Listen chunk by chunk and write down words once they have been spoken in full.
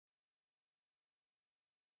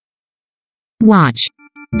Watch.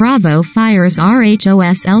 Bravo fires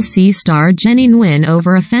RHOSLC star Jenny Nguyen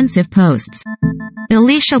over offensive posts.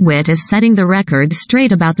 Alicia Witt is setting the record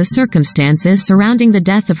straight about the circumstances surrounding the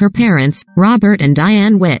death of her parents, Robert and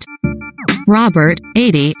Diane Witt. Robert,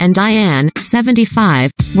 80, and Diane,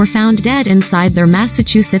 75, were found dead inside their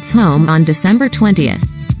Massachusetts home on December 20th.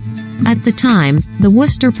 At the time, the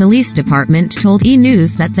Worcester Police Department told E!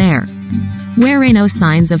 News that there were no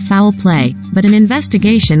signs of foul play, but an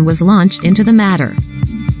investigation was launched into the matter.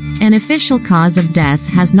 An official cause of death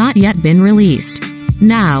has not yet been released.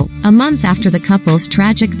 Now, a month after the couple's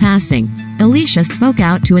tragic passing, Alicia spoke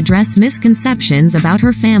out to address misconceptions about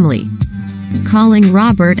her family, calling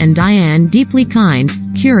Robert and Diane deeply kind,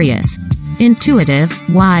 curious, intuitive,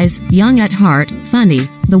 wise, young at heart, funny.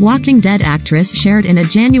 The Walking Dead actress shared in a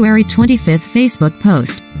January 25 Facebook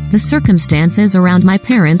post, "The circumstances around my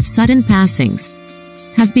parents' sudden passings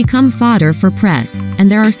have become fodder for press, and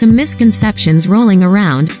there are some misconceptions rolling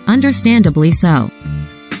around, understandably so.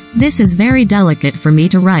 This is very delicate for me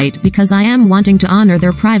to write because I am wanting to honor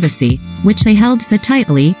their privacy, which they held so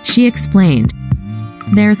tightly," she explained.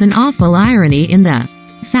 There's an awful irony in the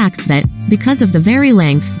fact that, because of the very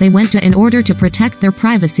lengths they went to in order to protect their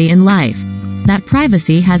privacy in life, that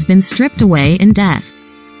privacy has been stripped away in death.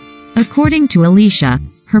 According to Alicia,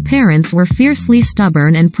 her parents were fiercely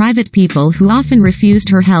stubborn and private people who often refused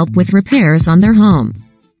her help with repairs on their home.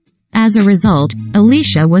 As a result,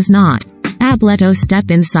 Alicia was not able to step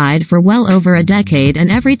inside for well over a decade, and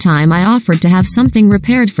every time I offered to have something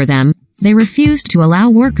repaired for them, they refused to allow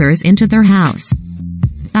workers into their house.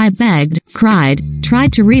 I begged, cried,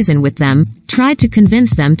 tried to reason with them, tried to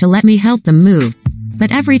convince them to let me help them move.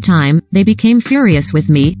 But every time, they became furious with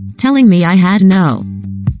me, telling me I had no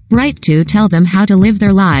right to tell them how to live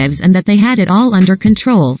their lives and that they had it all under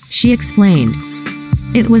control, she explained.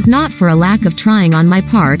 It was not for a lack of trying on my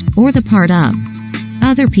part, or the part of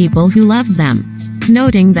other people who loved them.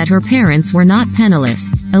 Noting that her parents were not penniless,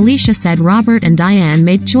 Alicia said Robert and Diane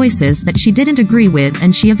made choices that she didn't agree with,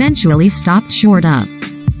 and she eventually stopped short of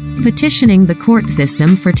petitioning the court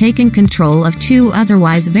system for taking control of two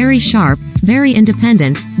otherwise very sharp, very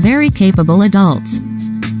independent, very capable adults.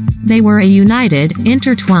 They were a united,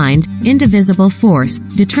 intertwined, indivisible force,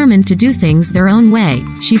 determined to do things their own way,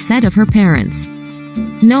 she said of her parents.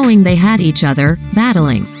 Knowing they had each other,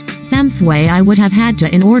 battling them the way I would have had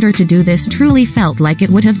to in order to do this truly felt like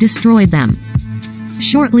it would have destroyed them.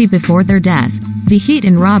 Shortly before their death, the heat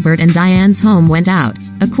in Robert and Diane's home went out,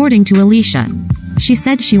 according to Alicia. She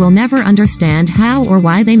said she will never understand how or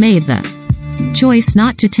why they made the choice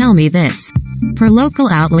not to tell me this. Per local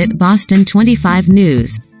outlet Boston 25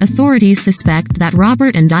 News, authorities suspect that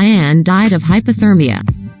Robert and Diane died of hypothermia.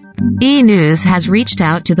 E! News has reached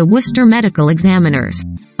out to the Worcester Medical Examiner's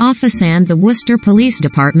Office and the Worcester Police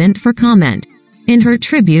Department for comment. In her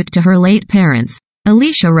tribute to her late parents,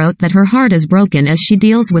 Alicia wrote that her heart is broken as she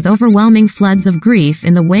deals with overwhelming floods of grief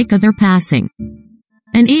in the wake of their passing.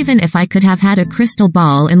 And even if I could have had a crystal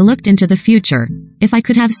ball and looked into the future, if I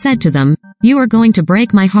could have said to them, "You are going to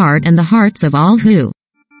break my heart and the hearts of all who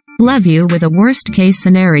love you with a worst-case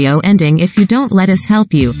scenario ending if you don't let us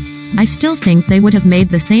help you," I still think they would have made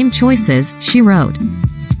the same choices, she wrote.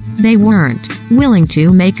 They weren't willing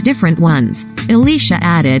to make different ones. Alicia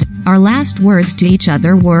added, "Our last words to each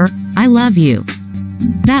other were, 'I love you.'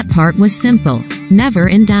 That part was simple, never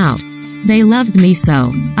in doubt. They loved me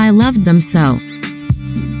so. I loved them so."